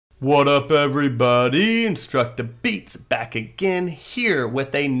What up, everybody? InstructaBeats back again here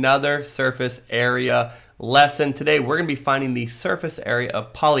with another surface area lesson. Today we're going to be finding the surface area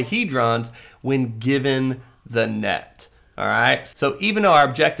of polyhedrons when given the net. All right, so even though our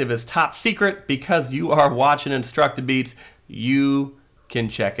objective is top secret, because you are watching InstructaBeats, you can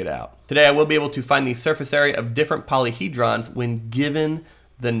check it out. Today I will be able to find the surface area of different polyhedrons when given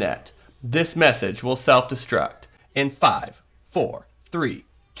the net. This message will self-destruct in 5, 4, 3,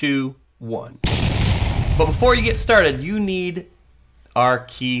 2, 1. But before you get started, you need our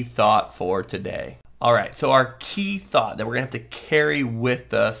key thought for today. All right, so our key thought that we're gonna have to carry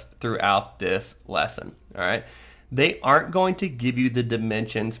with us throughout this lesson, all right? They aren't going to give you the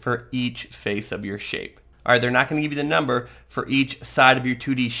dimensions for each face of your shape. All right, they're not gonna give you the number for each side of your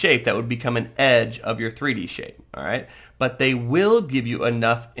 2D shape that would become an edge of your 3D shape, all right? But they will give you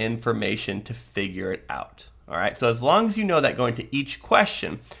enough information to figure it out. All right, so as long as you know that going to each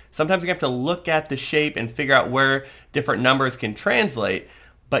question, sometimes you have to look at the shape and figure out where different numbers can translate,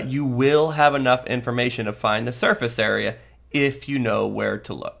 but you will have enough information to find the surface area if you know where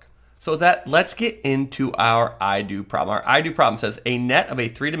to look. So let's get into our I do problem. Our I do problem says a net of a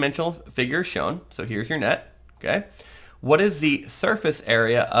three-dimensional figure is shown. So here's your net, okay? What is the surface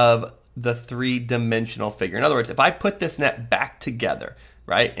area of the three-dimensional figure? In other words, if I put this net back together,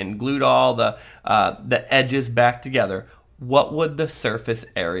 right, and glued all the edges back together, what would the surface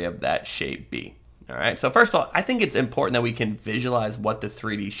area of that shape be? All right, so first of all, I think it's important that we can visualize what the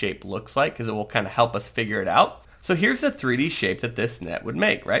 3D shape looks like because it will kind of help us figure it out. So here's the 3D shape that this net would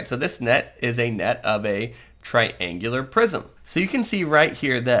make, right? So this net is a net of a triangular prism. So you can see right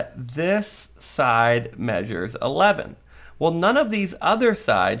here that this side measures 11. Well, none of these other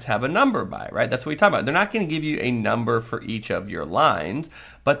sides have a number by, right? That's what we talk about. They're not going to give you a number for each of your lines,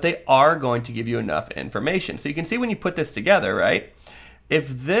 but they are going to give you enough information. So you can see when you put this together, right? If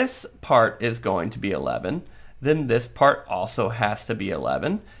this part is going to be 11, then this part also has to be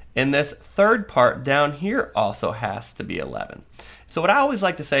 11. And this third part down here also has to be 11. So what I always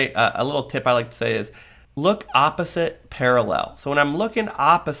like to say, a little tip I like to say is, look opposite parallel. So when I'm looking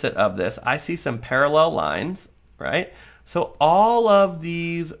opposite of this, I see some parallel lines, right? So all of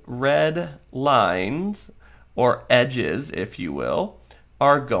these red lines, or edges, if you will,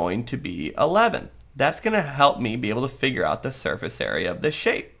 are going to be 11. That's going to help me be able to figure out the surface area of this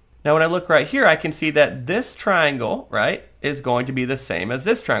shape. Now when I look right here, I can see that this triangle, right, is going to be the same as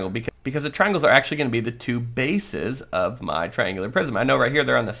this triangle because the triangles are actually going to be the two bases of my triangular prism. I know right here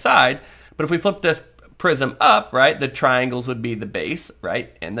they're on the side, but if we flip this prism up, right, the triangles would be the base,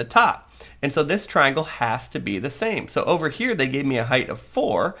 right, and the top. And so this triangle has to be the same. So over here they gave me a height of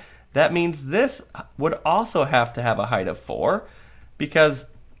 4. That means this would also have to have a height of 4 because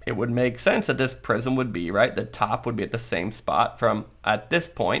it would make sense that this prism would be, right, the top would be at the same spot from at this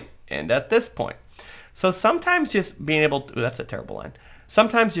point and at this point. So sometimes just being able to, that's a terrible line.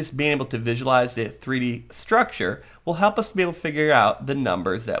 Sometimes just being able to visualize the 3D structure will help us to be able to figure out the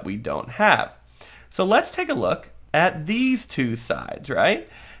numbers that we don't have. So let's take a look at these two sides, right?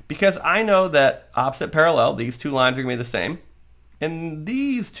 Because I know that opposite parallel, these two lines are going to be the same. And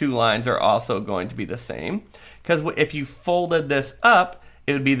these two lines are also going to be the same. Because if you folded this up,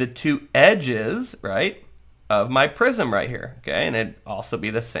 it would be the two edges, right, of my prism right here. Okay, and it'd also be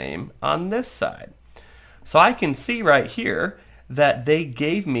the same on this side. So I can see right here that they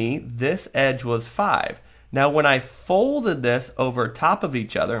gave me this edge was 5. Now when I folded this over top of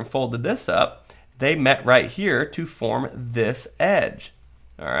each other and folded this up, they met right here to form this edge.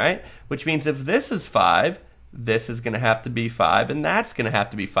 All right, which means if this is 5, this is going to have to be 5, and that's going to have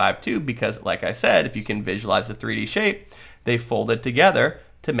to be 5 too, because like I said, if you can visualize the 3D shape, they folded together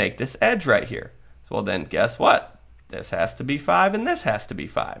to make this edge right here. So well then guess what? This has to be 5 and this has to be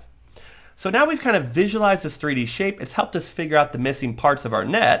 5. So now we've kind of visualized this 3D shape. It's helped us figure out the missing parts of our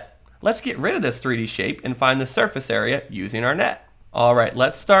net. Let's get rid of this 3D shape and find the surface area using our net. All right,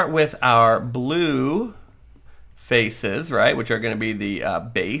 let's start with our blue faces, right, which are going to be the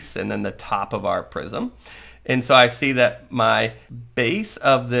base and then the top of our prism. And so I see that my base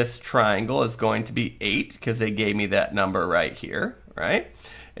of this triangle is going to be 8 because they gave me that number right here, right?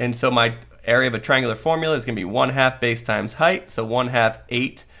 And so my area of a triangular formula is going to be 1/2 base times height. So 1/2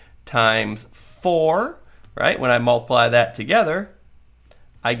 8 times 4, right? When I multiply that together,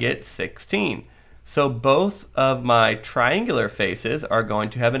 I get 16. So both of my triangular faces are going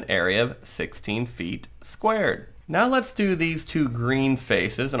to have an area of 16 feet squared. Now let's do these two green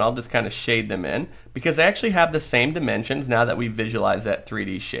faces, and I'll just kind of shade them in because they actually have the same dimensions now that we visualize that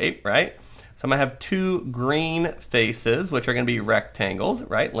 3D shape, right? So I'm going to have two green faces, which are going to be rectangles,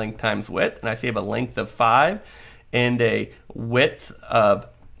 right? Length times width, and I see I have a length of 5 and a width of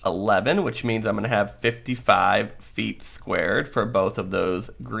 11, which means I'm going to have 55 feet squared for both of those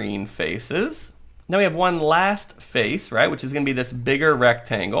green faces. Now we have one last face, right, which is going to be this bigger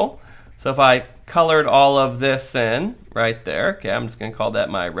rectangle. So if I colored all of this in right there, okay, I'm just going to call that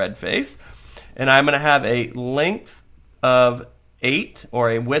my red face. And I'm going to have a length of 8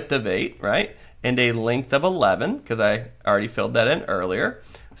 or a width of 8, right, and a length of 11 because I already filled that in earlier.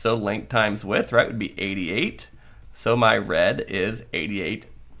 So length times width, right, would be 88. So my red is 88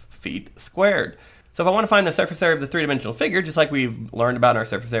 feet squared. So if I want to find the surface area of the three-dimensional figure, just like we've learned about in our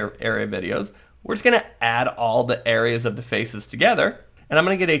surface area videos, we're just going to add all the areas of the faces together, and I'm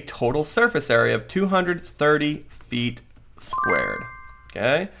going to get a total surface area of 230 feet squared.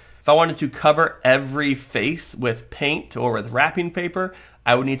 Okay? If I wanted to cover every face with paint or with wrapping paper,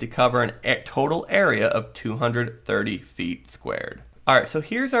 I would need to cover a total area of 230 feet squared. Alright, so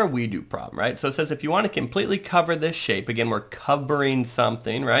here's our we do problem, right? So it says if you want to completely cover this shape, again, we're covering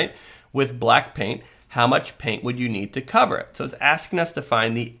something, right, with black paint, how much paint would you need to cover it? So it's asking us to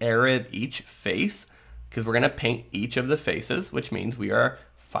find the area of each face because we're going to paint each of the faces, which means we are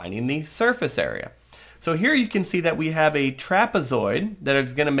finding the surface area. So here you can see that we have a trapezoid that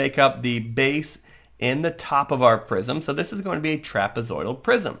is going to make up the base and the top of our prism. So this is going to be a trapezoidal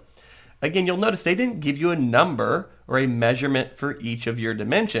prism. Again, you'll notice they didn't give you a number or a measurement for each of your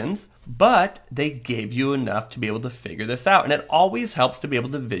dimensions, but they gave you enough to be able to figure this out. And it always helps to be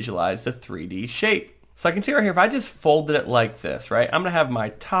able to visualize the 3D shape. So I can see right here, if I just folded it like this, right, I'm going to have my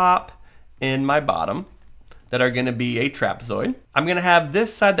top and my bottom that are going to be a trapezoid. I'm going to have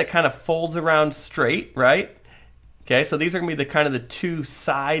this side that kind of folds around straight, right? Okay, so these are going to be the kind of the two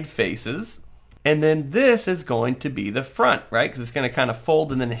side faces. And then this is going to be the front, right? Because it's going to kind of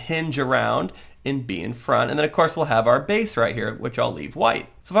fold and then hinge around and be in front. And then of course we'll have our base right here, which I'll leave white.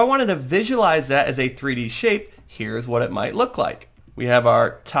 So if I wanted to visualize that as a 3D shape, here's what it might look like. We have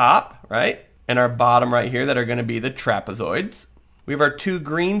our top, right? And our bottom right here that are going to be the trapezoids. We have our two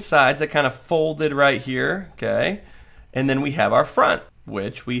green sides that kind of folded right here, okay? And then we have our front,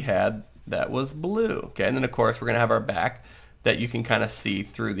 which we had that was blue, okay? And then of course we're going to have our back that you can kind of see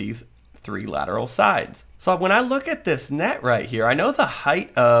through these three lateral sides. So when I look at this net right here, I know the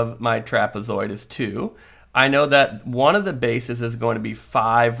height of my trapezoid is 2. I know that one of the bases is going to be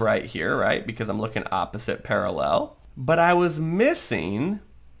 5 right here, right? Because I'm looking opposite parallel. But I was missing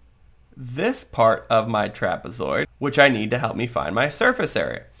this part of my trapezoid, which I need to help me find my surface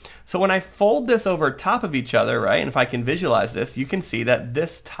area. So when I fold this over top of each other, right, and if I can visualize this, you can see that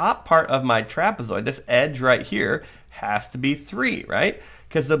this top part of my trapezoid, this edge right here, has to be 3, right?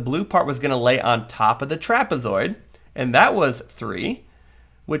 Because the blue part was going to lay on top of the trapezoid, and that was 3,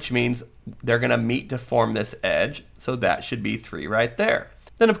 which means they're going to meet to form this edge, so that should be 3 right there.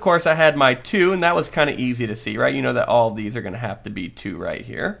 Then of course I had my 2, and that was kind of easy to see, right? You know that all of these are going to have to be 2 right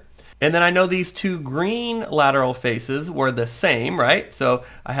here. And then I know these two green lateral faces were the same, right? So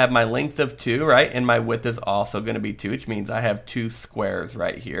I have my length of 2, right? And my width is also going to be 2, which means I have 2 squares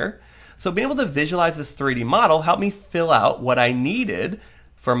right here. So being able to visualize this 3D model helped me fill out what I needed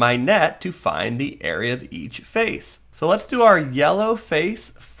for my net to find the area of each face. So let's do our yellow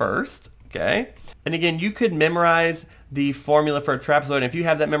face first, okay? And again, you could memorize the formula for a trapezoid. And if you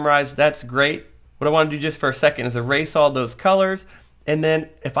have that memorized, that's great. What I want to do just for a second is erase all those colors. And then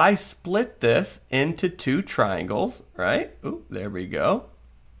if I split this into 2 triangles, right? Ooh, there we go.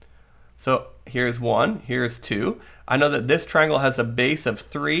 So here's 1, here's 2. I know that this triangle has a base of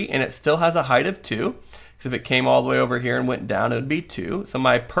 3 and it still has a height of 2. So if it came all the way over here and went down, it would be 2. So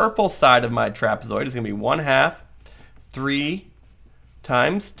my purple side of my trapezoid is going to be 1/2 3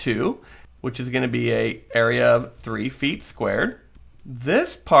 times 2, which is going to be an area of 3 feet squared.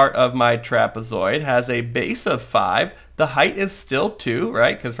 This part of my trapezoid has a base of 5. The height is still 2,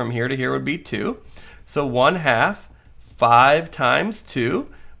 right? Because from here to here would be 2. So 1/2 5 times 2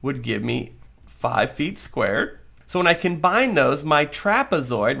 would give me 5 feet squared. So when I combine those, my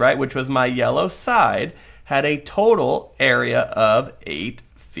trapezoid, right, which was my yellow side, had a total area of 8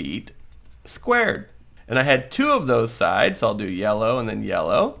 feet squared. And I had 2 of those sides, so I'll do yellow and then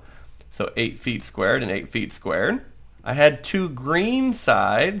yellow. So 8 feet squared and 8 feet squared. I had 2 green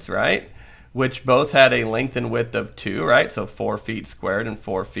sides, right, which both had a length and width of 2, right? So 4 feet squared and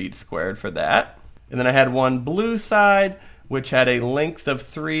 4 feet squared for that. And then I had one blue side, which had a length of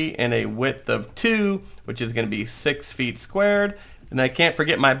 3 and a width of 2, which is going to be 6 feet squared. And I can't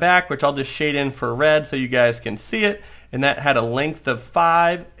forget my back, which I'll just shade in for red so you guys can see it. And that had a length of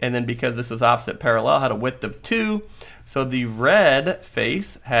 5, and then because this was opposite parallel, had a width of 2. So the red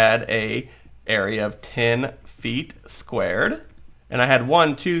face had a area of 10 feet squared. And I had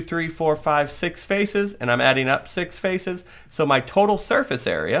 1, 2, 3, 4, 5, 6 faces, and I'm adding up 6 faces. So my total surface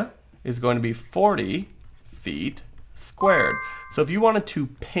area is going to be 40 feet squared. So if you wanted to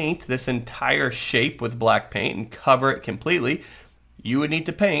paint this entire shape with black paint and cover it completely, you would need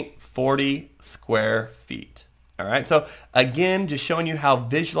to paint 40 square feet. All right, so again, just showing you how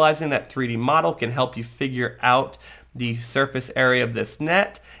visualizing that 3D model can help you figure out the surface area of this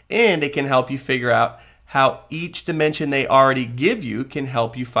net, and it can help you figure out how each dimension they already give you can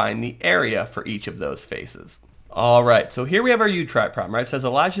help you find the area for each of those faces. All right, so here we have our U-try problem, right? It says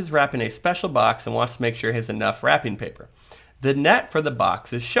Elijah's wrapping a special box and wants to make sure he has enough wrapping paper. The net for the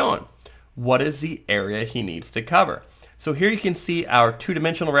box is shown. What is the area he needs to cover? So here you can see our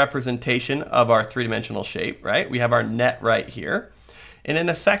two-dimensional representation of our three-dimensional shape, right? We have our net right here. And in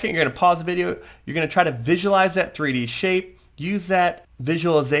a second, you're going to pause the video. You're going to try to visualize that 3D shape. Use that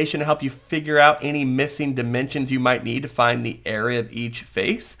visualization to help you figure out any missing dimensions you might need to find the area of each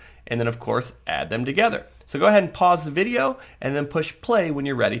face. And then, of course, add them together. So go ahead and pause the video and then push play when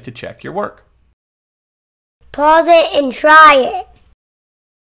you're ready to check your work. Pause it and try it.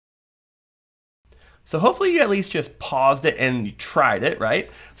 So hopefully you at least just paused it and you tried it, right?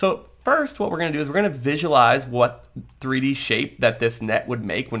 So first what we're going to do is we're going to visualize what 3D shape that this net would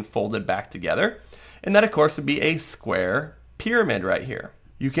make when folded back together. And that, of course, would be a square pyramid right here.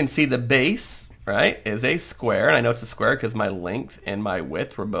 You can see the base, right, is a square. And I know it's a square because my length and my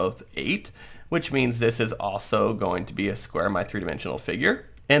width were both 8, which means this is also going to be a square, my three-dimensional figure.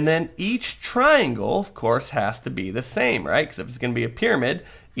 And then each triangle, of course, has to be the same, right? Because if it's going to be a pyramid,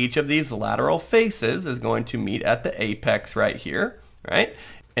 each of these lateral faces is going to meet at the apex right here, right?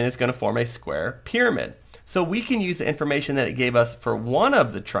 And it's going to form a square pyramid. So we can use the information that it gave us for one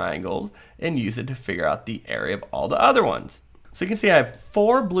of the triangles and use it to figure out the area of all the other ones. So you can see I have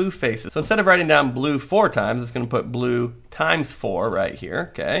 4 blue faces. So instead of writing down blue 4 times, it's going to put blue times 4 right here,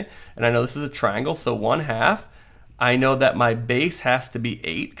 okay? And I know this is a triangle, so 1/2. I know that my base has to be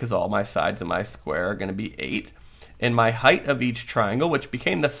 8 because all my sides of my square are going to be 8. And my height of each triangle, which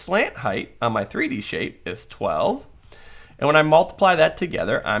became the slant height on my 3D shape, is 12. And when I multiply that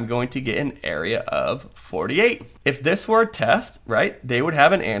together, I'm going to get an area of 48. If this were a test, right, they would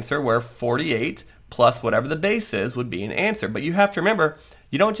have an answer where 48 plus whatever the base is would be an answer. But you have to remember,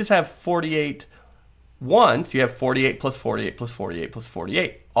 you don't just have 48 once, you have 48 plus 48 plus 48 plus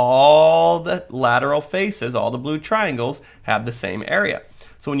 48. All the lateral faces, all the blue triangles have the same area.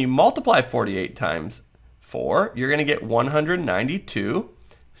 So when you multiply 48 times 4, you're going to get 192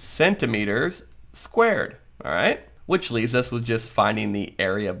 centimeters squared, all right? Which leaves us with just finding the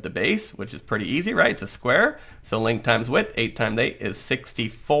area of the base, which is pretty easy, right? It's a square. So length times width, 8 times 8 is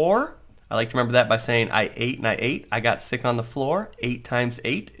 64. I like to remember that by saying I ate and I ate. I got sick on the floor. 8 times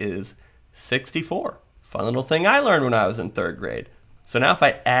 8 is 64. Fun little thing I learned when I was in 3rd grade. So now if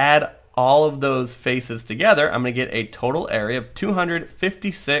I add all of those faces together, I'm going to get a total area of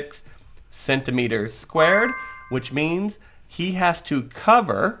 256 centimeters squared, which means he has to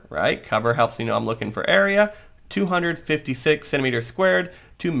cover, right? Cover helps me know I'm looking for area. 256 centimeters squared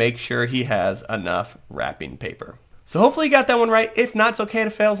to make sure he has enough wrapping paper. So hopefully you got that one right. If not, it's okay to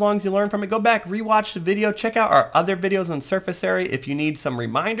fail as long as you learn from it. Go back, rewatch the video, check out our other videos on surface area if you need some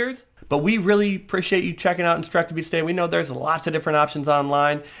reminders. But we really appreciate you checking out InstructaBeats today. We know there's lots of different options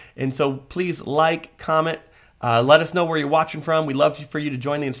online, and so please like, comment, let us know where you're watching from. We'd love for you to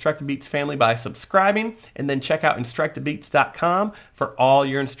join the InstructaBeats family by subscribing, and then check out InstructaBeats.com for all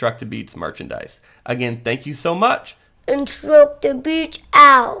your InstructaBeats merchandise. Again, thank you so much. InstructaBeats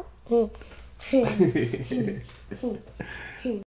out.